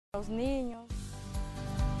los niños.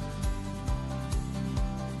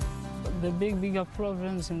 The bigger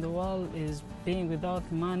problems in the world is being without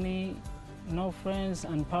money, no friends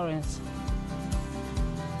and parents.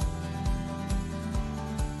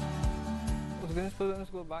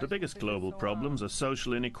 The biggest global problems are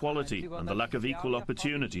social inequality and the lack of equal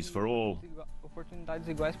opportunities for all.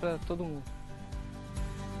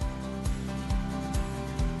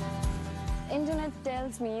 Internet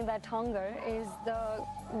tells me that hunger is the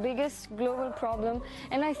biggest global problem,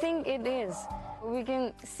 and I think it is. We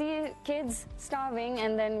can see kids starving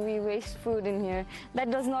and then we waste food in here.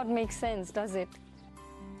 That does not make sense, does it?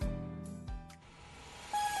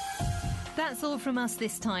 That's all from us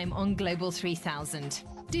this time on Global 3000.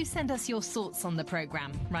 Do send us your thoughts on the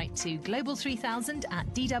programme. Write to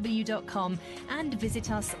global3000@dw.com and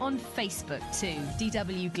visit us on Facebook too,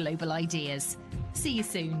 DW Global Ideas. See you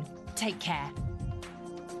soon. Take care.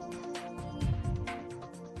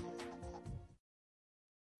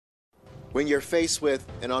 When you're faced with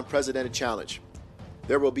an unprecedented challenge,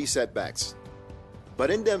 there will be setbacks. But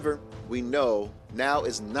in Denver, we know now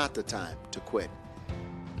is not the time to quit.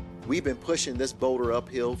 We've been pushing this boulder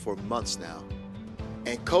uphill for months now,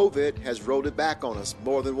 and COVID has rolled it back on us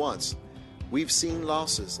more than once. We've seen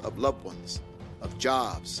losses of loved ones, of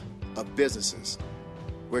jobs, of businesses.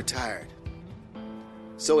 We're tired.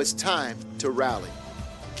 So it's time to rally.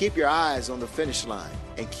 Keep your eyes on the finish line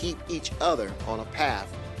and keep each other on a path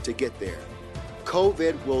to get there.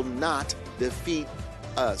 COVID will not defeat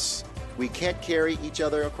us. We can't carry each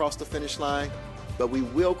other across the finish line, but we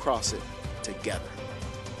will cross it together.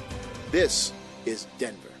 This is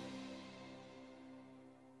Denver.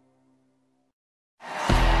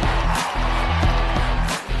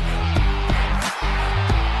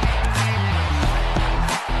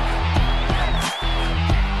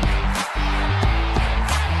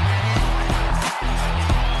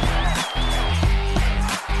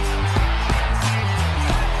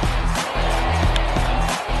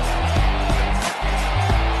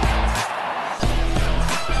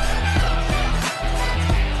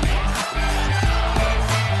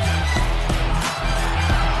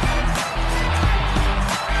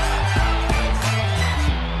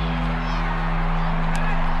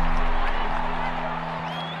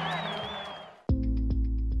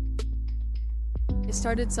 I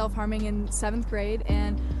started self-harming in 7th grade,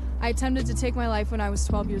 and I attempted to take my life when I was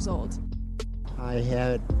 12 years old. I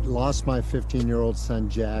had lost my 15-year-old son,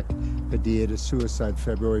 Jack Padilla, to suicide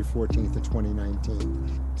February 14th of 2019.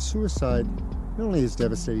 Suicide not only is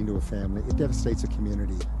devastating to a family, it devastates a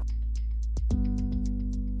community.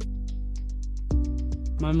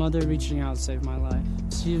 My mother reaching out saved my life.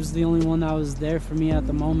 She was the only one that was there for me at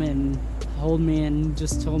the moment and held me and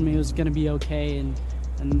just told me it was going to be okay. And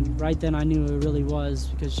right then I knew it really was,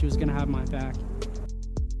 because she was going to have my back.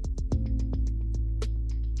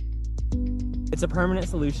 It's a permanent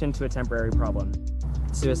solution to a temporary problem.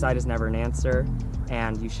 Suicide is never an answer,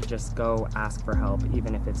 and you should just go ask for help,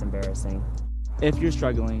 even if it's embarrassing. If you're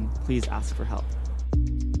struggling, please ask for help.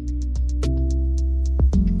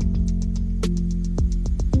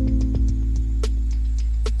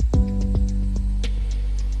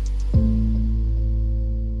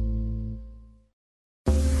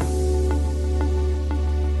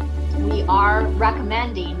 We are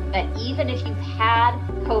recommending that even if you've had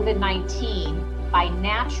COVID-19 by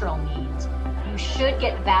natural means, you should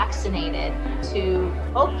get vaccinated to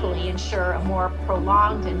hopefully ensure a more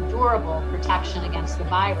prolonged and durable protection against the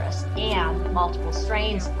virus and multiple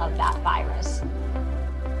strains of that virus.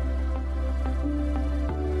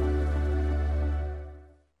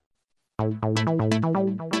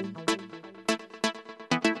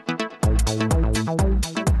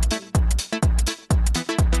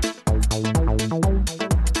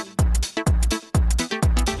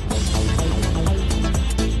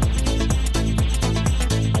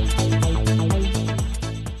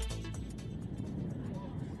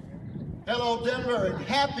 Hello, Denver, and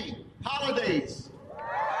happy holidays.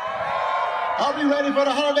 Are we ready for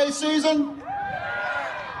the holiday season?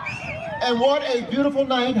 And what a beautiful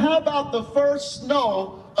night. How about the first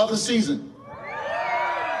snow of the season?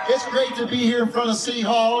 It's great to be here in front of City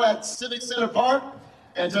Hall at Civic Center Park.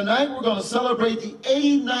 And tonight we're going to celebrate the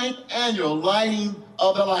 89th annual lighting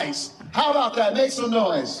of the lights. How about that? Make some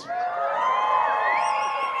noise.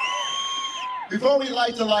 Before we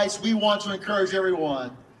light the lights, we want to encourage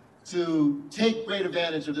everyone to take great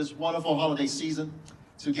advantage of this wonderful holiday season,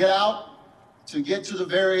 to get out, to get to the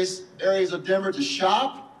various areas of Denver to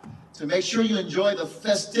shop, to make sure you enjoy the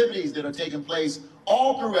festivities that are taking place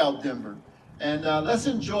all throughout Denver. And let's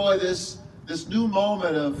enjoy this new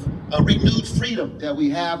moment of renewed freedom that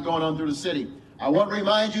we have going on through the city. I want to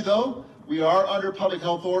remind you, though, we are under public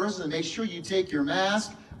health orders, and make sure you take your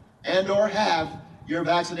mask and or have your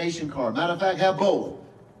vaccination card. Matter of fact, have both.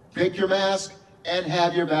 Take your mask and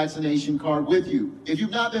have your vaccination card with you. If you've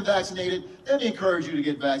not been vaccinated, let me encourage you to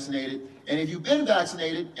get vaccinated. And if you've been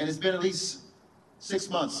vaccinated and it's been at least 6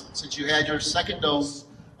 months since you had your second dose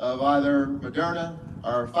of either Moderna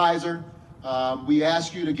or Pfizer, we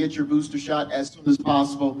ask you to get your booster shot as soon as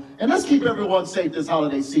possible. And let's keep everyone safe this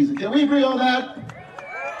holiday season. Can we agree on that?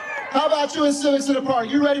 How about you in Civics in the Park?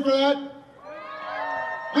 You ready for that?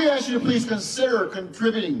 We ask you to please consider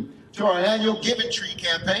contributing to our annual Give a Tree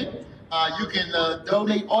campaign. You can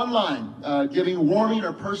donate online, giving warming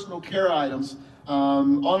or personal care items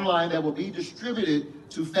online that will be distributed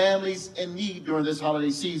to families in need during this holiday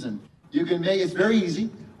season. You can make it very easy.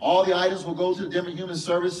 All the items will go to the Denver Human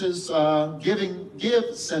Services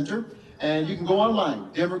Give Center, and you can go online,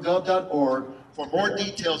 denvergov.org, for more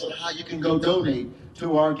details on how you can go donate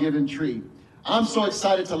to our Give Tree. I'm so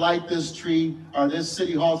excited to light this tree, or this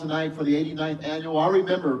City Hall tonight for the 89th annual. I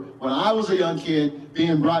remember when I was a young kid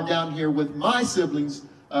being brought down here with my siblings,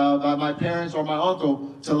 by my parents or my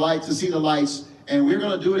uncle, to see the lights. And we're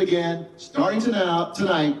gonna do it again, starting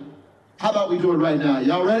tonight. How about we do it right now?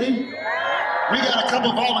 Y'all ready? We got a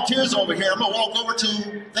couple of volunteers over here. I'm gonna walk over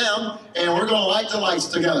to them, and we're gonna light the lights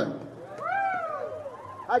together.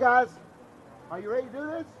 Hi guys, are you ready to do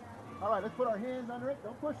this? All right, let's put our hands under it.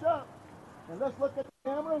 Don't push up. And let's look at the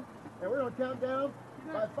camera, and we're going to count down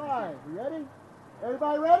by 5. You ready?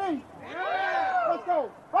 Everybody ready? Yeah! Let's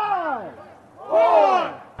go. 5,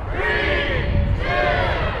 4, 3, 2,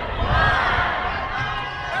 1.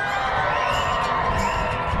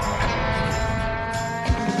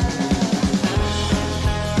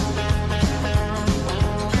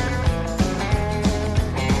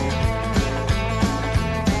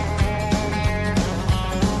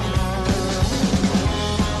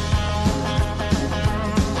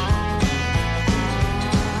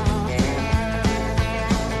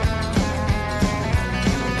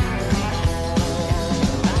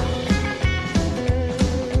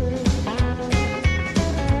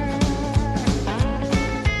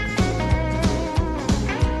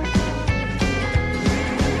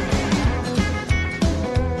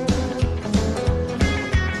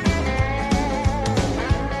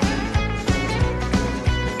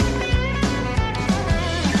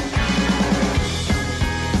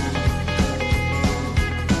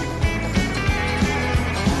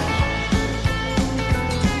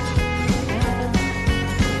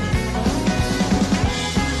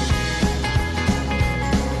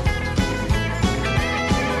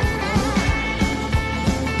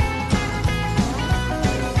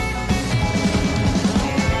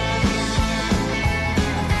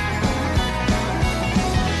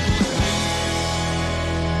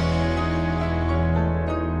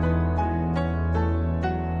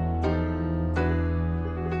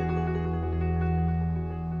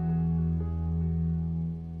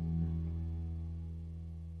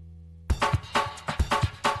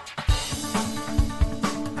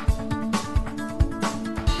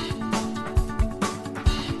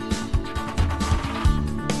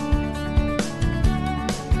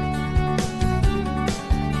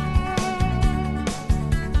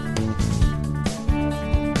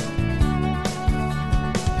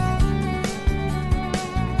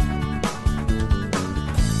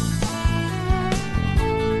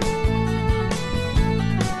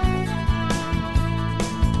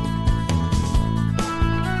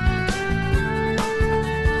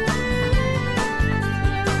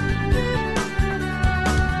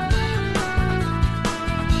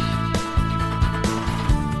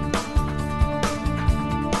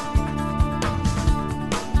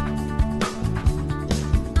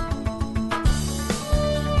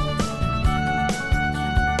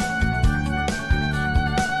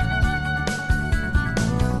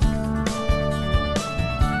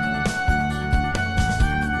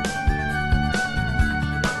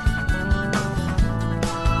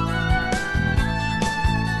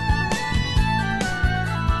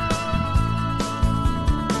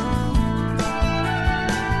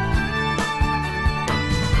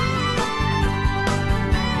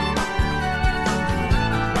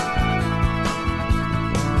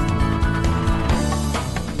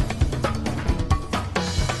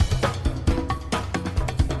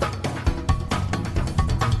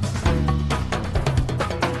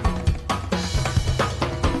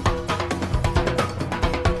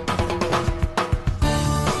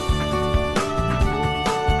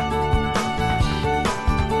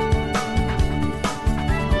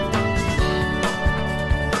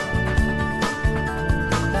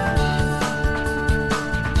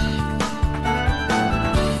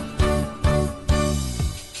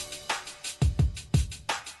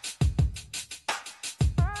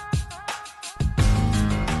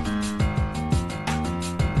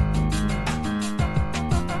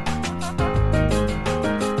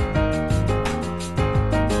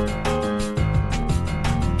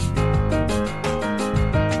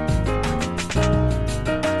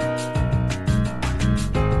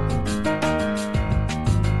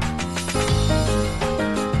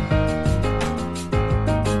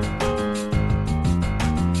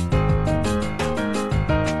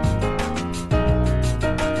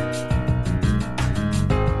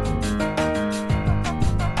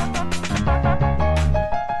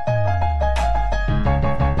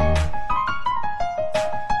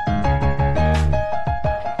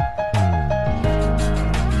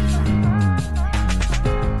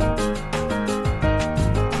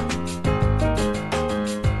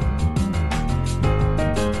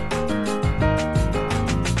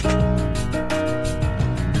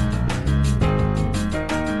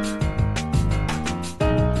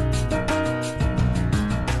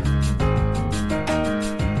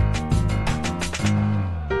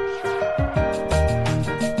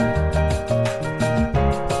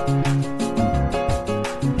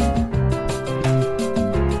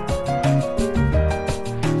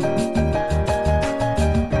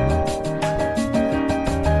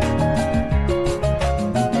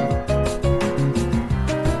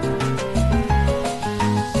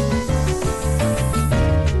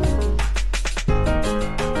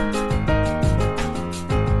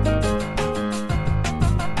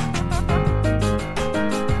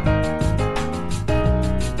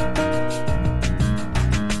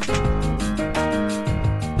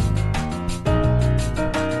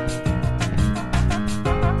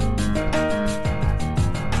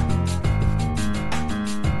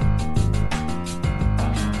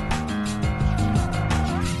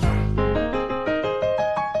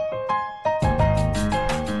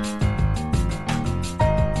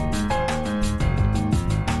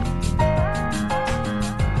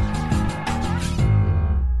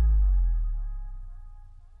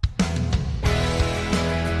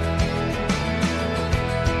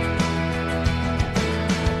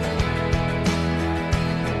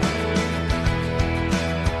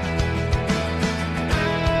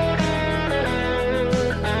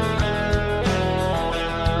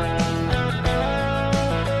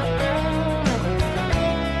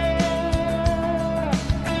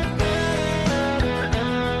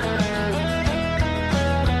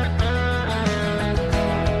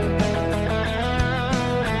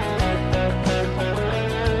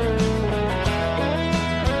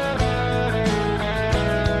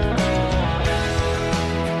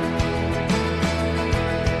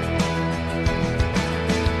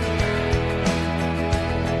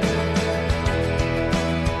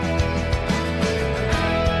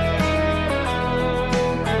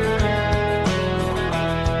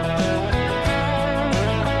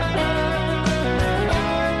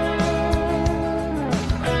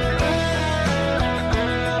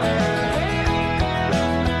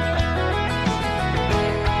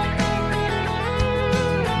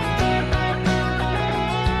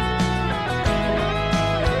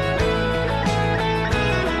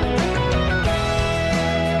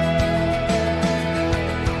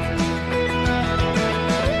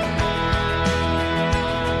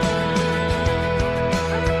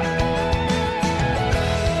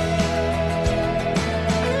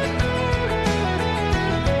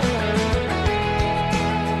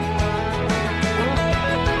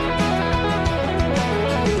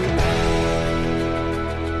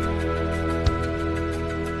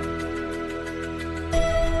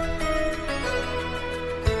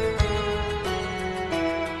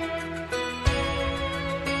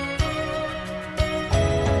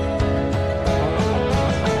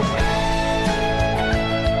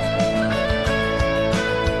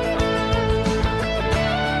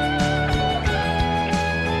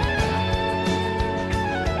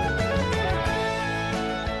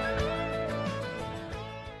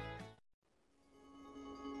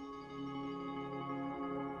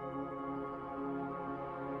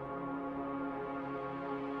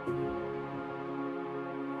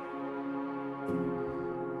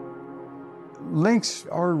 Lynx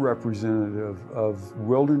are representative of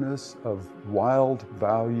wilderness, of wild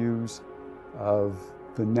values, of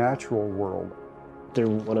the natural world. They're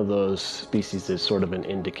one of those species that's sort of an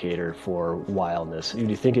indicator for wildness. When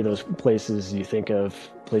you think of those places, you think of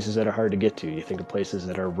places that are hard to get to. You think of places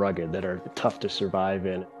that are rugged, that are tough to survive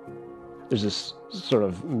in. There's this sort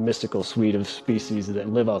of mystical suite of species that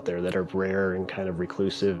live out there that are rare and kind of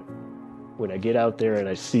reclusive. When I get out there and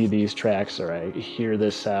I see these tracks or I hear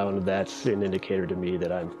this sound, that's an indicator to me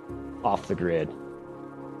that I'm off the grid.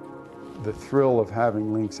 The thrill of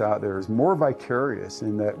having lynx out there is more vicarious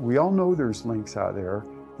in that we all know there's lynx out there,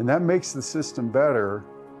 and that makes the system better,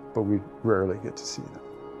 but we rarely get to see them.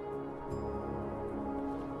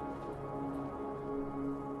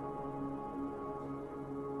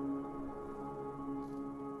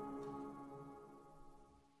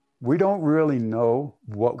 We don't really know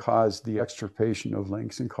what caused the extirpation of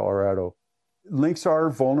lynx in Colorado. Lynx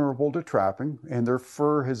are vulnerable to trapping, and their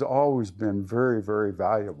fur has always been very, very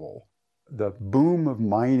valuable. The boom of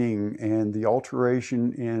mining and the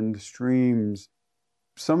alteration in streams,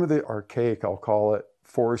 some of the archaic, I'll call it,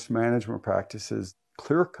 forest management practices,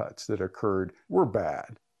 clear cuts that occurred were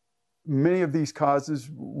bad. Many of these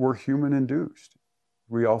causes were human-induced.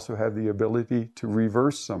 We also have the ability to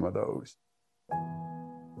reverse some of those.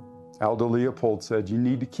 Aldo Leopold said, you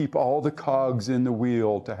need to keep all the cogs in the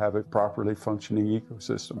wheel to have a properly functioning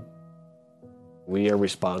ecosystem. We are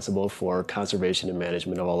responsible for conservation and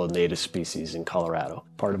management of all the native species in Colorado.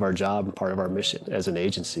 Part of our job and part of our mission as an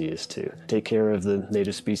agency is to take care of the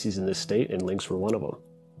native species in this state, and lynx were one of them.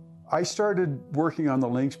 I started working on the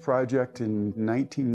Lynx project in